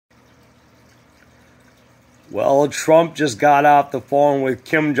Well, Trump just got off the phone with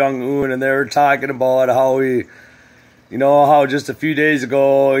Kim Jong-un, and they were talking about how how just a few days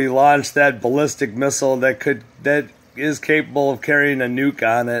ago he launched that ballistic missile that is capable of carrying a nuke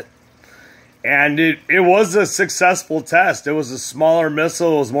on it. And it was a successful test. It was a smaller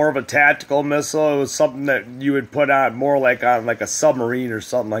missile. It was more of a tactical missile. It was something that you would put on more like on like a submarine or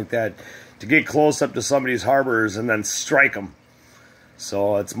something like that to get close up to somebody's harbors and then strike them.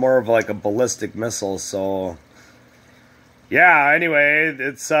 So it's more of like a ballistic missile. So yeah, anyway,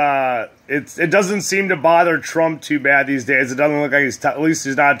 it doesn't seem to bother Trump too bad these days. It doesn't look like at least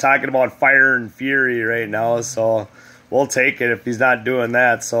he's not talking about fire and fury right now. So we'll take it if he's not doing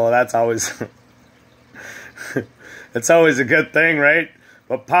that. So that's always it's always a good thing, right?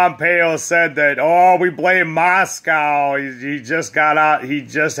 But Pompeo said that, oh, we blame Moscow. He just got out. He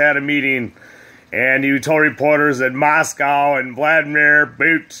just had a meeting. And he told reporters that Moscow and Vladimir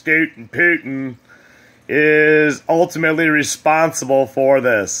Putin is ultimately responsible for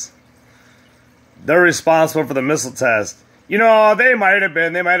this. They're responsible for the missile test. You know, they might have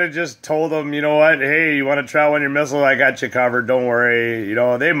been. They might have just told them, you know what, hey, you want to try on your missile? I got you covered. Don't worry. You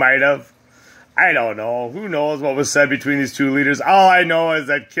know, they might have. I don't know. Who knows what was said between these two leaders? All I know is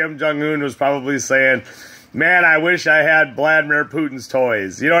that Kim Jong-un was probably saying, man, I wish I had Vladimir Putin's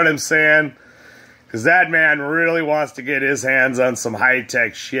toys. You know what I'm saying? Because that man really wants to get his hands on some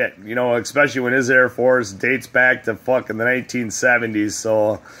high-tech shit, you know, especially when his Air Force dates back to fucking the 1970s.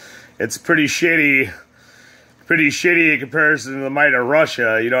 So it's pretty shitty in comparison to the might of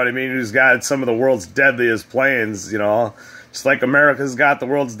Russia, you know what I mean, who's got some of the world's deadliest planes, you know. Just like America's got the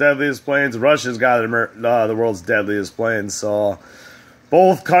world's deadliest planes, Russia's got the world's deadliest planes. So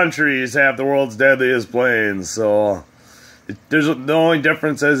both countries have the world's deadliest planes, so the only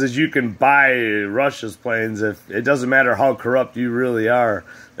difference is you can buy Russia's planes. If it doesn't matter how corrupt you really are.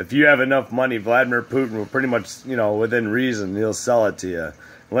 If you have enough money, Vladimir Putin will pretty much, you know, within reason, he'll sell it to you.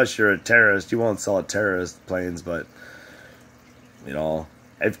 Unless you're a terrorist, you won't sell a terrorist planes. But you know,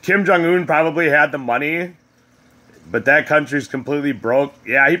 if Kim Jong-un probably had the money, but that country's completely broke,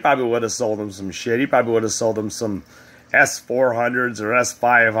 yeah, he probably would have sold them some shit. He probably would have sold them some S-400s or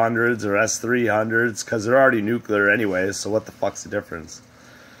S-500s or S-300s because they're already nuclear anyway, so what the fuck's the difference?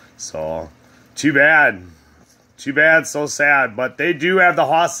 So, too bad. Too bad, so sad. But they do have the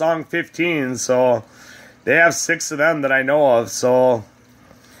Hwasong 15, so they have 6 of them that I know of, so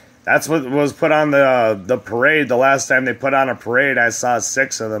that's what was put on the parade. The last time they put on a parade, I saw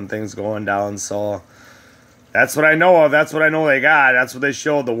 6 of them things going down, so that's what I know of. That's what I know they got. That's what they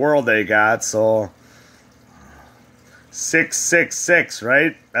showed the world they got, so 666,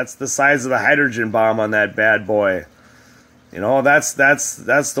 right? That's the size of the hydrogen bomb on that bad boy. You know, that's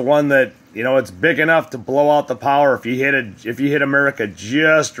the one that, you know, it's big enough to blow out the power if you hit America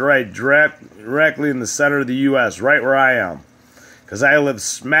just right, directly in the center of the U.S., right where I am. Because I live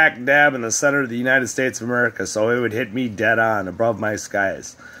smack dab in the center of the United States of America, so it would hit me dead on above my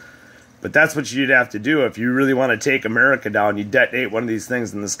skies. But that's what you'd have to do if you really want to take America down. You detonate one of these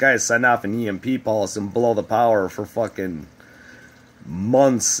things in the sky, send off an EMP pulse, and blow the power for fucking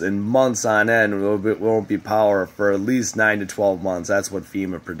months and months on end. It won't be power for at least 9 to 12 months. That's what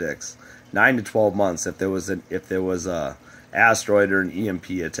FEMA predicts. 9 to 12 months if there was a asteroid or an EMP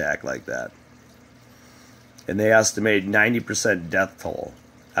attack like that. And they estimate 90% death toll.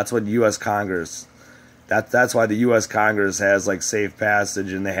 That's what U.S. Congress. That's why the U.S. Congress has like safe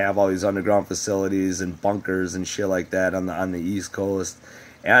passage, and they have all these underground facilities and bunkers and shit like that on the East Coast,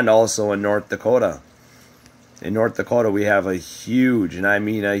 and also in North Dakota. In North Dakota, we have a huge, and I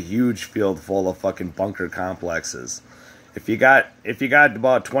mean a huge, field full of fucking bunker complexes. If you got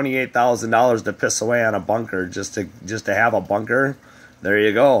about $28,000 to piss away on a bunker just to have a bunker, there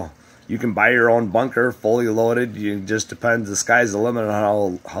you go. You can buy your own bunker, fully loaded. You just depends. The sky's the limit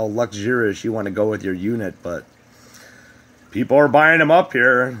on how luxurious you want to go with your unit. But people are buying them up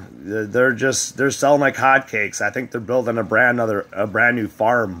here. They're selling like hotcakes. I think they're building a brand new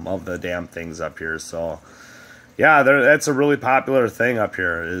farm of the damn things up here. So yeah, that's a really popular thing up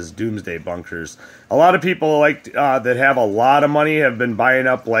here is doomsday bunkers. A lot of people like that have a lot of money have been buying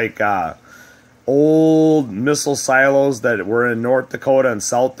up like old missile silos that were in North Dakota and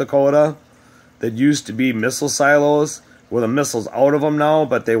South Dakota that used to be missile silos with the missiles out of them now,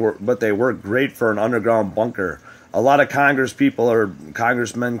 but they work great for an underground bunker. A lot of congressmen,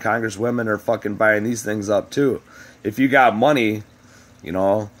 congresswomen are fucking buying these things up too. If you got money, you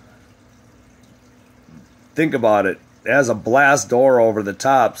know, think about it. It has a blast door over the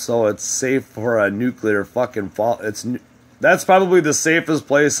top, so it's safe for a nuclear fucking fall. That's probably the safest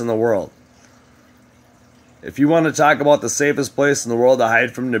place in the world. If you want to talk about the safest place in the world to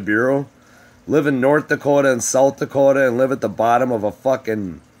hide from Nibiru, live in North Dakota and South Dakota and live at the bottom of a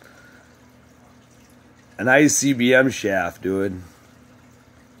fucking an ICBM shaft, dude.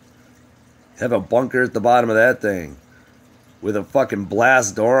 Have a bunker at the bottom of that thing with a fucking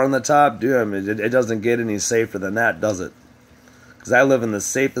blast door on the top, dude. I mean, it doesn't get any safer than that, does it? Because I live in the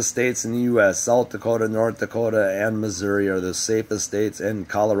safest states in the U.S. South Dakota, North Dakota, and Missouri are the safest states, and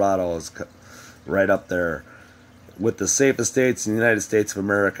Colorado is right up there with the safest states in the United States of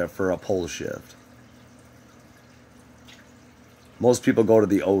America for a pole shift. Most people go to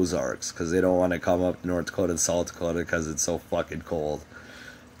the Ozarks because they don't want to come up to North Dakota and South Dakota because it's so fucking cold.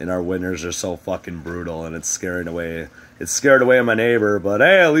 And our winters are so fucking brutal, and it's scaring away. It scared away my neighbor, but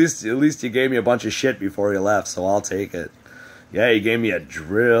hey, at least you gave me a bunch of shit before you left, so I'll take it. Yeah, you gave me a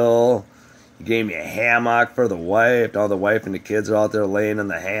drill. You gave me a hammock for the wife. All the wife and the kids are out there laying in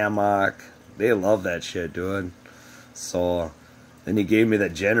the hammock. They love that shit, dude. So then he gave me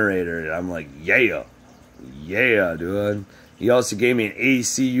that generator, and I'm like, yeah, dude. He also gave me an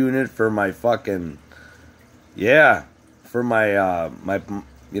AC unit for my fucking, for my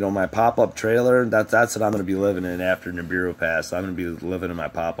my pop-up trailer. That's what I'm gonna be living in after Nibiru Pass. I'm gonna be living in my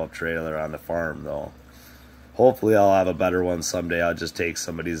pop-up trailer on the farm, though. Hopefully I'll have a better one someday. I'll just take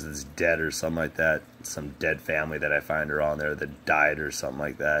somebody's that's dead or something like that. Some dead family that I find around there that died or something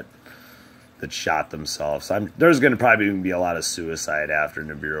like that. That shot themselves. There's going to probably even be a lot of suicide after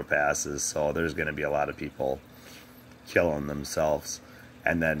Nibiru passes. So there's going to be a lot of people killing themselves.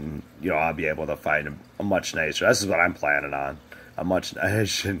 And then, I'll be able to find a much nicer. This is what I'm planning on. I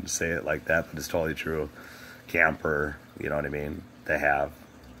shouldn't say it like that, but it's totally true. Camper, you know what I mean? They have.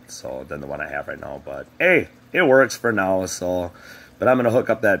 So than the one I have right now. But hey, it works for now. So, but I'm gonna hook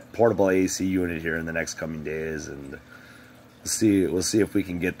up that portable AC unit here in the next coming days, and we'll see if we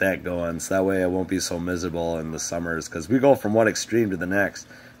can get that going. So that way I won't be so miserable in the summers, because we go from one extreme to the next.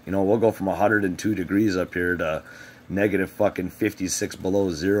 We'll go from 102 degrees up here to negative fucking 56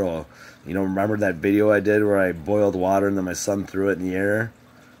 below zero. Remember that video I did where I boiled water and then my son threw it in the air?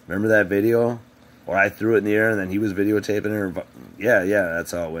 Remember that video? Or I threw it in the air and then he was videotaping it? Yeah,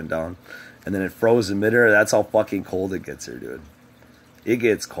 that's how it went down. And then it froze in midair. That's how fucking cold it gets here, dude. It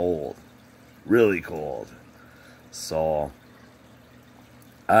gets cold. Really cold. So,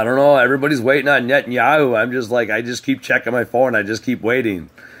 I don't know. Everybody's waiting on Netanyahu. I'm just like, I just keep checking my phone. I just keep waiting.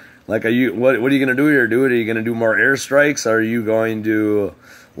 Like, what are you going to do here, dude? Are you going to do more airstrikes? Are you going to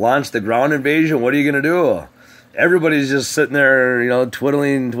launch the ground invasion? What are you going to do? Everybody's just sitting there,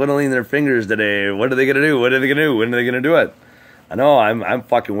 twiddling their fingers today. What are they going to do? What are they going to do? When are they going to do it? I know, I'm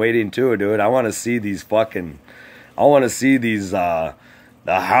fucking waiting too, dude. I want to see these the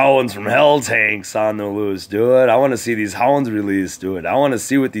hounds from hell tanks on the loose, dude. I want to see these hounds released, dude. I want to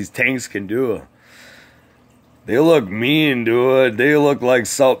see what these tanks can do. They look mean, dude. They look like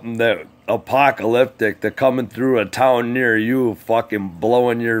something that apocalyptic. They're coming through a town near you, fucking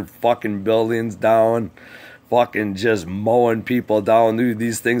blowing your fucking buildings down, fucking just mowing people down. Dude,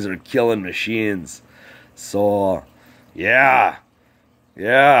 these things are killing machines. So, yeah.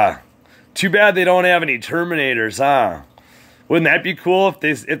 Too bad they don't have any Terminators, huh? Wouldn't that be cool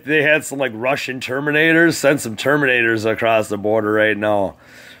if they had some like Russian Terminators? Send some Terminators across the border right now.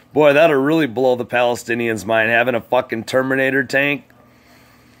 Boy, that'll really blow the Palestinians' mind, having a fucking Terminator tank.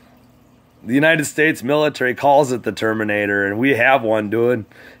 The United States military calls it the Terminator, and we have one, dude.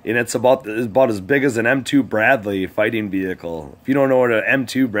 And it's about as big as an M2 Bradley fighting vehicle. If you don't know what an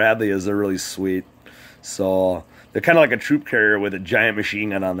M2 Bradley is, they're really sweet. So they're kind of like a troop carrier with a giant machine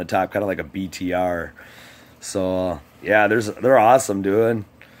gun on the top, kind of like a BTR. So yeah, they're awesome, dude.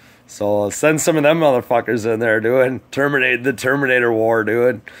 So send some of them motherfuckers in there, dude. The Terminator war,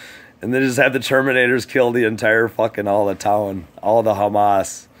 dude. And then just have the Terminators kill the entire fucking all the town, all the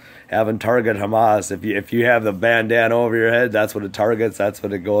Hamas. Having target Hamas. If you have the bandana over your head, that's what it targets. That's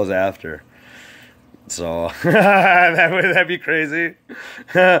what it goes after. So that'd be crazy.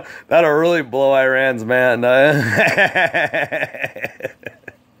 That'll really blow Iran's man.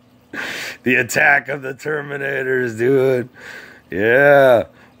 The attack of the Terminators, dude. Yeah.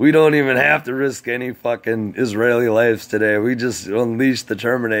 We don't even have to risk any fucking Israeli lives today. We just unleash the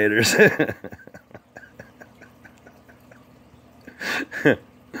Terminators.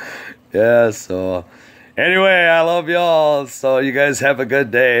 Yeah, so anyway, I love y'all. So you guys have a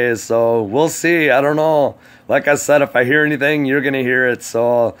good day. So we'll see. I don't know. Like I said, if I hear anything, you're going to hear it.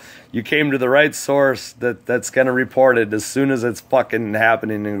 So you came to the right source that's going to report it. As soon as it's fucking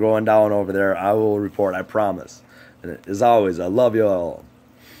happening and going down over there, I will report. I promise. And as always, I love y'all.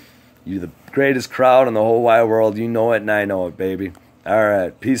 You're the greatest crowd in the whole wide world. You know it and I know it, baby. All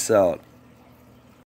right. Peace out.